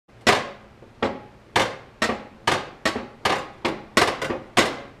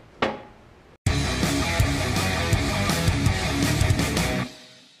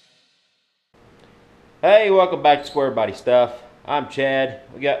Hey, welcome back to Squarebody Stuff. I'm Chad.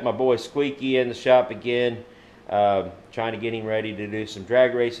 We got my boy Squeaky in the shop again. Trying to get him ready to do some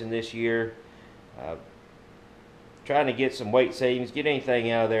drag racing this year. Trying to get some weight savings, get anything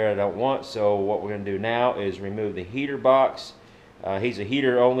out of there I don't want. So what we're going to do now is remove the heater box. He's a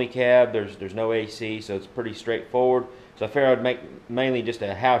heater only cab. There's no AC, so it's pretty straightforward. So I figured I'd make mainly just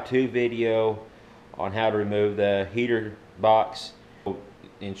a how-to video on how to remove the heater box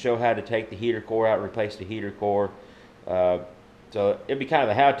and show how to take the heater core out and replace the heater core. So it'll be kind of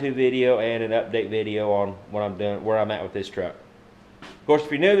a how-to video and an update video on what I'm doing, where I'm at with this truck. Of course,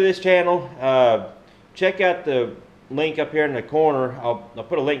 if you're new to this channel, check out the link up here in the corner. I'll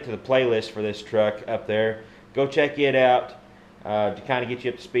put a link to the playlist for this truck up there. Go check it out to kind of get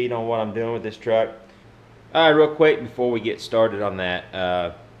you up to speed on what I'm doing with this truck. All right, real quick before we get started on that,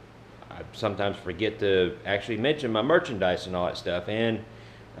 I sometimes forget to actually mention my merchandise and all that stuff. And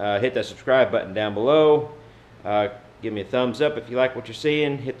hit that subscribe button down below. Give me a thumbs up if you like what you're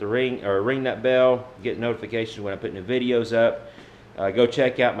seeing. Hit the ring that bell. Get notifications when I put new videos up. Go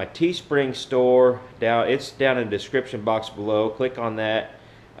check out my Teespring store. It's down in the description box below. Click on that.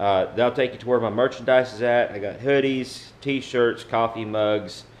 That'll take you to where my merchandise is at. I got hoodies, t-shirts, coffee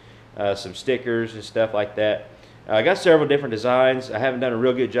mugs, some stickers and stuff like that. I got several different designs. I haven't done a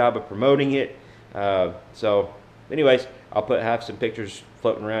real good job of promoting it. So anyways, I'll have some pictures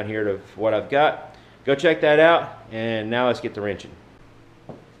floating around here of what I've got. Go check that out, and now let's get to wrenching.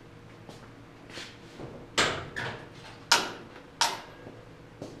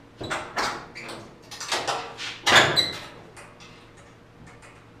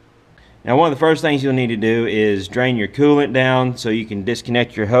 Now, one of the first things you'll need to do is drain your coolant down so you can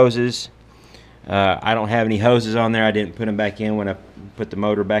disconnect your hoses. I don't have any hoses on there. I didn't put them back in when I put the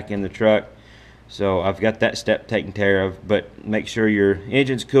motor back in the truck. So I've got that step taken care of, but make sure your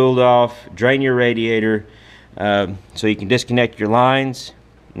engine's cooled off, drain your radiator so you can disconnect your lines.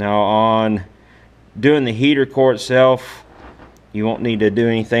 Now, on doing the heater core itself, you won't need to do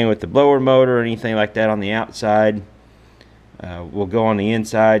anything with the blower motor or anything like that on the outside. We'll go on the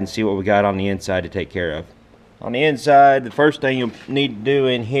inside and see what we got on the inside to take care of. On the inside, the first thing you'll need to do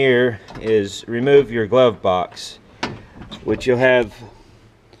in here is remove your glove box, which you'll have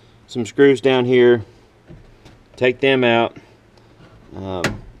some screws down here. Take them out.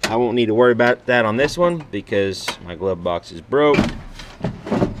 I won't need to worry about that on this one because my glove box is broke,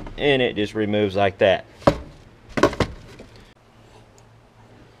 and it just removes like that.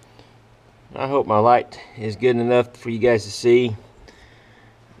 I hope my light is good enough for you guys to see.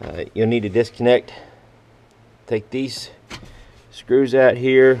 You'll need to disconnect. Take these screws out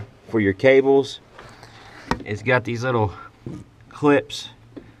here for your cables. It's got these little clips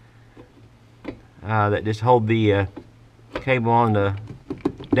that just hold the cable on the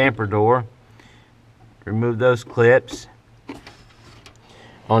damper door. Remove those clips.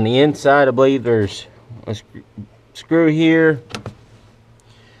 On the inside, I believe there's a screw here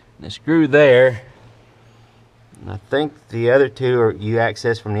and a screw there. And I think the other two you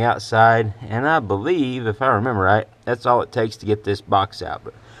access from the outside, and I believe, if I remember right, that's all it takes to get this box out.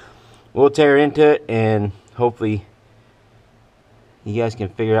 But we'll tear into it, and hopefully you guys can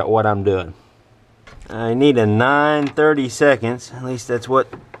figure out what I'm doing. I need a 9/32, at least that's what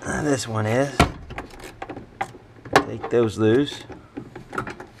this one is. Take those loose.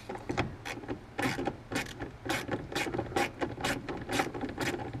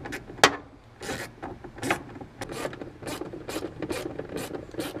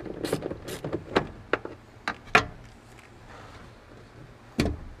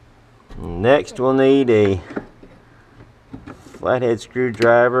 Next, we'll need a flathead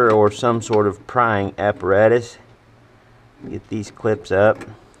screwdriver or some sort of prying apparatus. Get these clips up.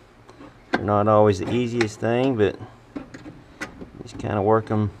 They're not always the easiest thing, but just kind of work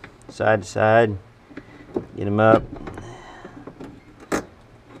them side to side. Get them up.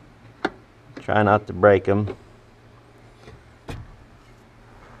 Try not to break them.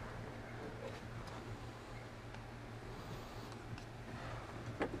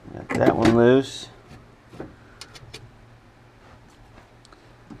 Got that one loose.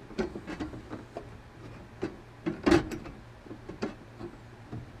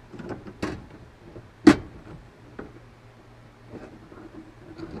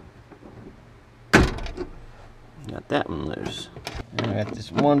 Got that one loose. I got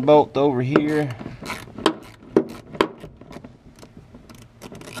this one bolt over here.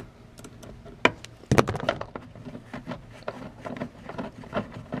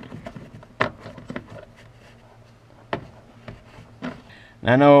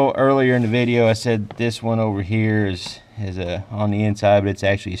 I know earlier in the video I said this one over here is on the inside, but it's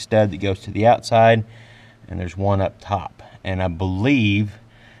actually a stud that goes to the outside. and there's one up top. And I believe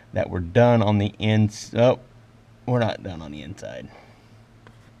that we're done on the inside. Oh, we're not done on the inside.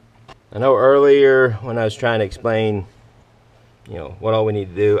 I know earlier when I was trying to explain, you know, what all we need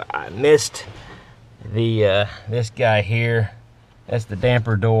to do, I missed the this guy here. That's the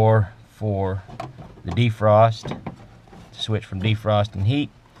damper door for the defrost, to switch from defrost and heat.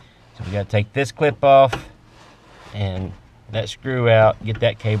 So we got to take this clip off and that screw out, get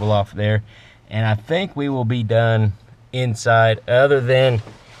that cable off there, and I think we will be done inside, other than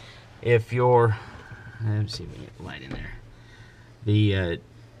if you're, let's see if we can get the light in there. The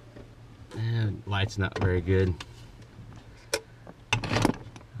light's not very good.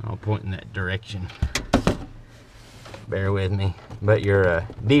 I'll point in that direction. Bear with me. But your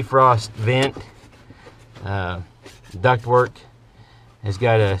defrost vent ductwork has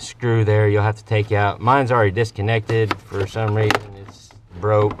got a screw there you'll have to take out. Mine's already disconnected for some reason. It's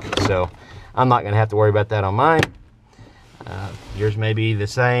broke, so I'm not going to have to worry about that on mine. Yours may be the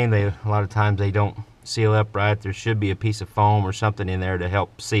same. A lot of times they don't seal up right. There should be a piece of foam or something in there to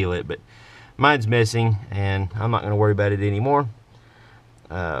help seal it, but mine's missing, and I'm not going to worry about it anymore.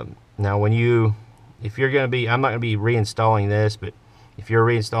 Now if you're going to be, I'm not going to be reinstalling this, but if you're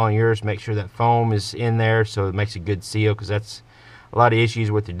reinstalling yours, make sure that foam is in there so it makes a good seal, because that's a lot of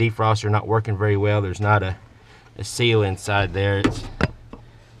issues with the defroster not working very well. There's not a seal inside there.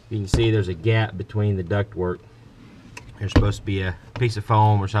 You can see there's a gap between the ductwork. There's supposed to be a piece of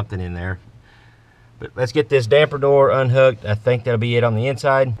foam or something in there. But let's get this damper door unhooked. I think that'll be it on the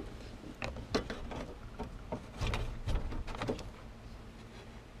inside.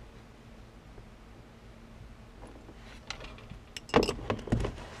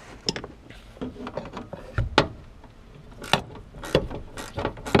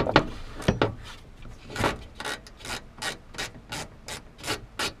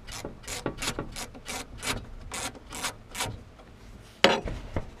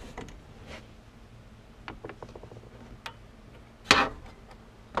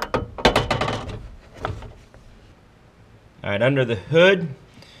 Alright, under the hood,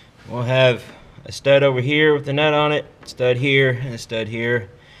 we'll have a stud over here with the nut on it, stud here, and a stud here.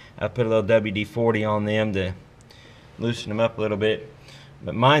 I put a little WD-40 on them to loosen them up a little bit.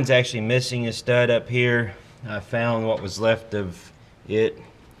 But mine's actually missing a stud up here. I found what was left of it.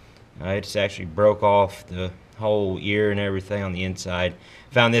 It just actually broke off the whole ear and everything on the inside.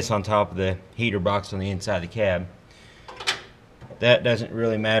 Found this on top of the heater box on the inside of the cab. That doesn't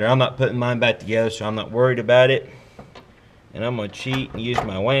really matter. I'm not putting mine back together, so I'm not worried about it. And I'm going to cheat and use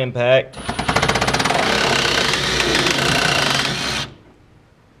my Wham Pack.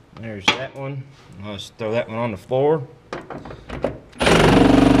 There's that one. I'll just throw that one on the floor.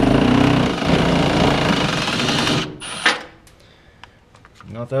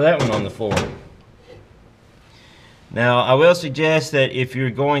 And I'll throw that one on the floor. Now, I will suggest that if you're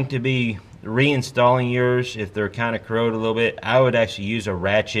going to be reinstalling yours, if they're kind of corroded a little bit, I would actually use a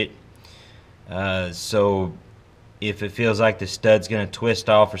ratchet. So if it feels like the stud's going to twist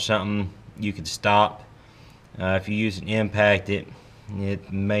off or something, you could stop. If you use an impact, it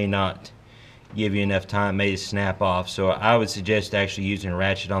may not give you enough time, it may snap off. So I would suggest actually using a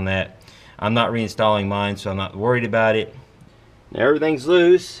ratchet on that. I'm not reinstalling mine, so I'm not worried about it. Now everything's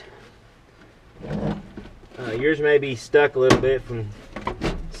loose. Yours may be stuck a little bit from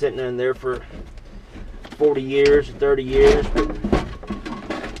sitting in there for 40 years or 30 years, but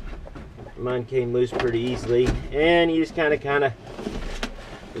mine came loose pretty easily, and you just kind of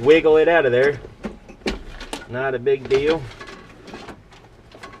wiggle it out of there. Not a big deal.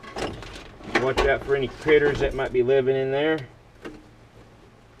 Watch out for any critters that might be living in there.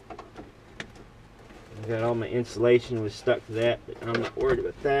 I got all my insulation was stuck to that, but I'm not worried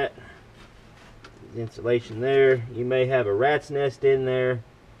about that. There's insulation there. You may have a rat's nest in there.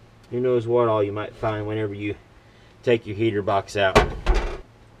 Who knows what all you might find whenever you take your heater box out.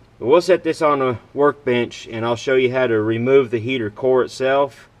 But we'll set this on a workbench, and I'll show you how to remove the heater core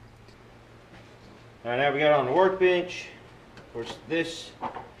itself. Alright, now we got it on the workbench. Of course, this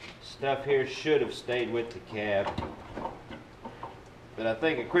stuff here should have stayed with the cab, but I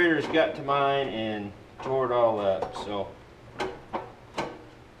think a critter's got to mine and tore it all up, so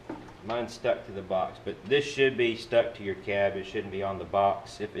mine's stuck to the box. But this should be stuck to your cab. It shouldn't be on the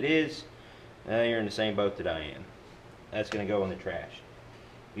box. If it is, you're in the same boat that I am. That's going to go in the trash.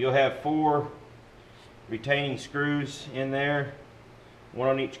 You'll have 4 retaining screws in there, 1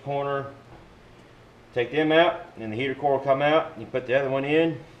 on each corner. Take them out, and the heater core will come out. You put the other one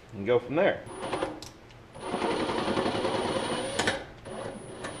in and go from there.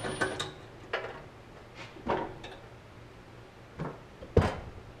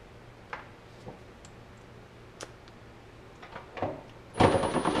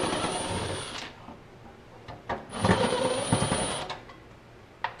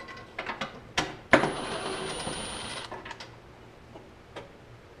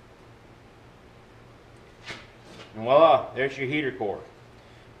 there's your heater core.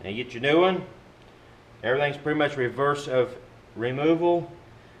 Now you get your new one. Everything's pretty much reverse of removal.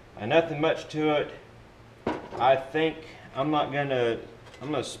 Nothing much to it. I think I'm gonna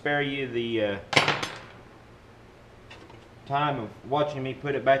spare you the time of watching me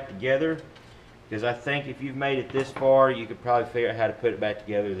put it back together, because I think if you've made it this far, you could probably figure out how to put it back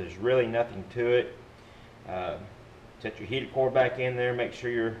together. There's really nothing to it. Set your heater core back in there. Make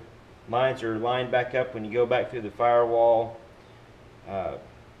sure your lines are lined back up when you go back through the firewall.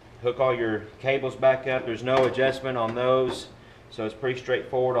 Hook all your cables back up. There's no adjustment on those, so it's pretty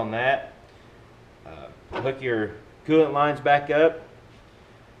straightforward on that. Hook your coolant lines back up.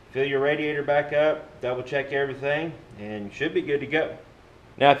 Fill your radiator back up. Double check everything, and you should be good to go.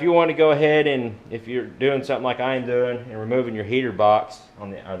 Now, if you want to go ahead and if you're doing something like I am doing and removing your heater box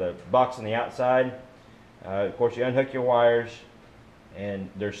on the box on the outside, of course you unhook your wires, and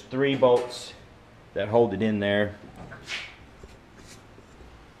there's 3 bolts that hold it in there.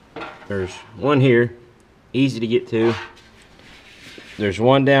 There's one here, easy to get to. There's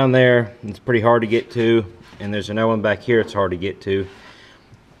one down there, it's pretty hard to get to, and there's another one back here it's hard to get to.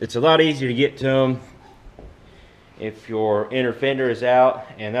 It's a lot easier to get to them if your inner fender is out,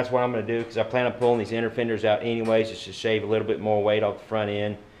 and that's what I'm going to do, because I plan on pulling these inner fenders out anyways, just to shave a little bit more weight off the front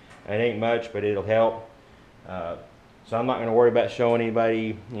end. It ain't much, but it'll help. So I'm not going to worry about showing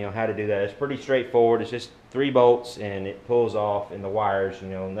anybody, how to do that. It's pretty straightforward. It's just 3 bolts, and it pulls off, and the wires,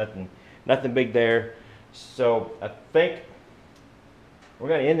 nothing big there. So I think we're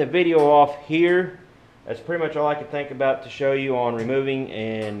going to end the video off here. That's pretty much all I could think about to show you on removing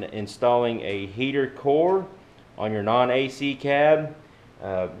and installing a heater core on your non-AC cab.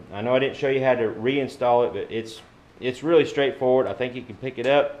 I know I didn't show you how to reinstall it, but it's really straightforward. I think you can pick it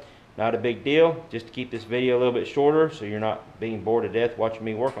up. Not a big deal. Just to keep this video a little bit shorter so you're not being bored to death watching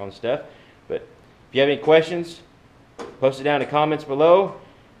me work on stuff. But if you have any questions, post it down in the comments below.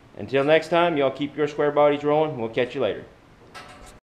 Until next time, y'all keep your square bodies rolling. We'll catch you later.